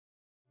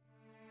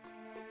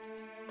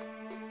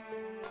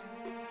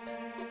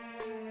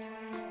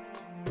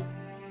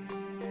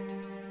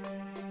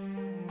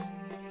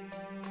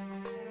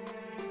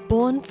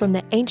Born from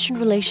the ancient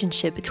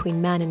relationship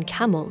between man and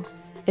camel,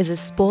 is a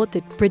sport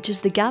that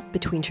bridges the gap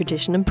between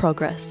tradition and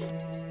progress.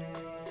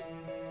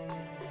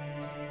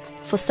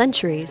 For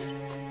centuries,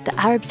 the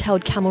Arabs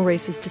held camel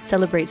races to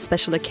celebrate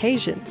special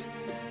occasions,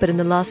 but in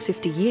the last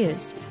 50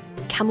 years,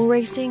 camel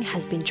racing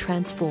has been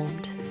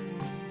transformed.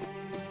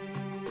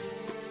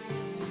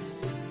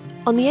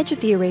 On the edge of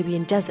the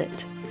Arabian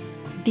desert,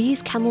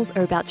 these camels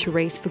are about to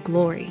race for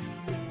glory.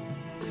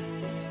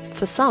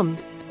 For some,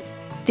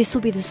 this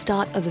will be the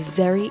start of a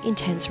very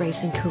intense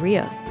racing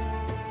career.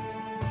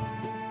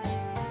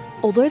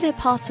 Although their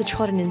paths are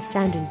trodden in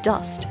sand and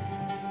dust,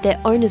 their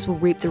owners will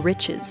reap the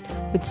riches,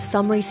 with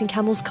some racing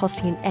camels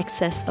costing in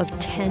excess of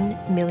 10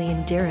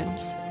 million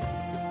dirhams.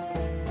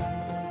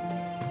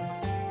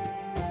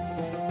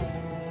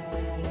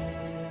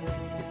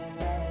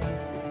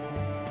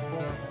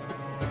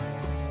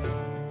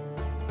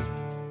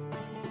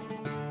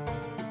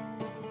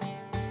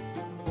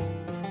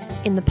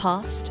 In the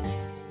past,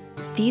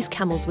 these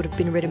camels would have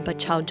been ridden by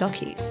child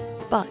jockeys,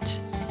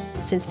 but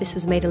since this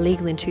was made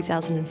illegal in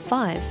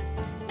 2005,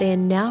 they are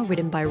now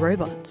ridden by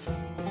robots.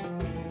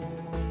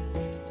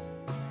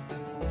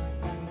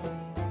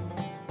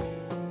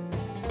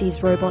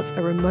 These robots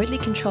are remotely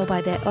controlled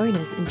by their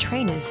owners and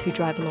trainers who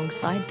drive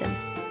alongside them.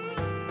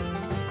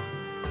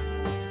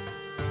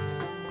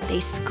 They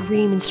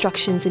scream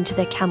instructions into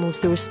their camels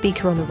through a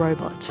speaker on the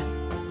robot.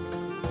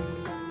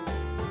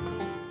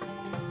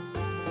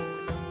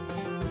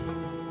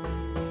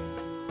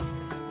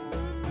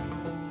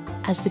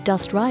 As the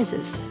dust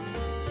rises,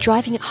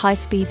 driving at high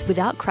speeds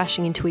without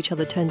crashing into each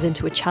other turns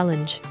into a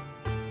challenge.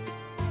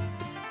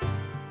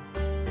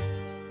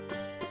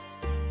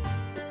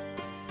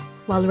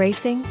 While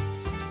racing,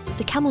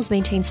 the camels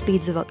maintain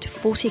speeds of up to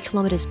 40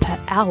 kilometers per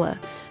hour,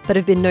 but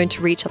have been known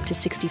to reach up to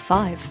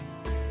 65.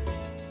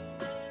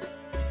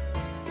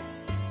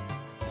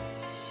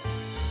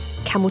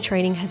 Camel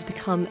training has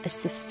become a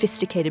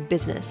sophisticated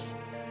business.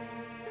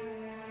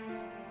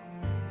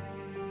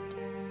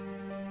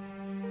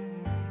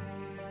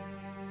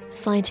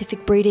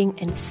 Scientific breeding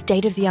and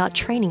state-of-the-art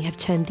training have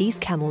turned these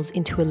camels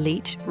into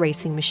elite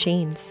racing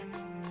machines.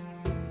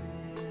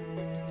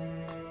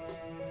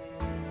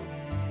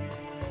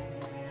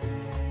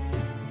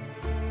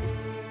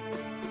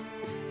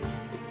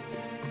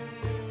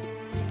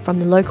 From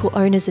the local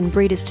owners and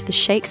breeders to the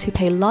sheikhs who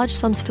pay large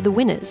sums for the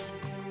winners,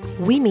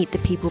 we meet the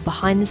people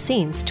behind the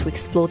scenes to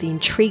explore the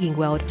intriguing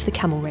world of the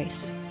camel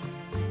race.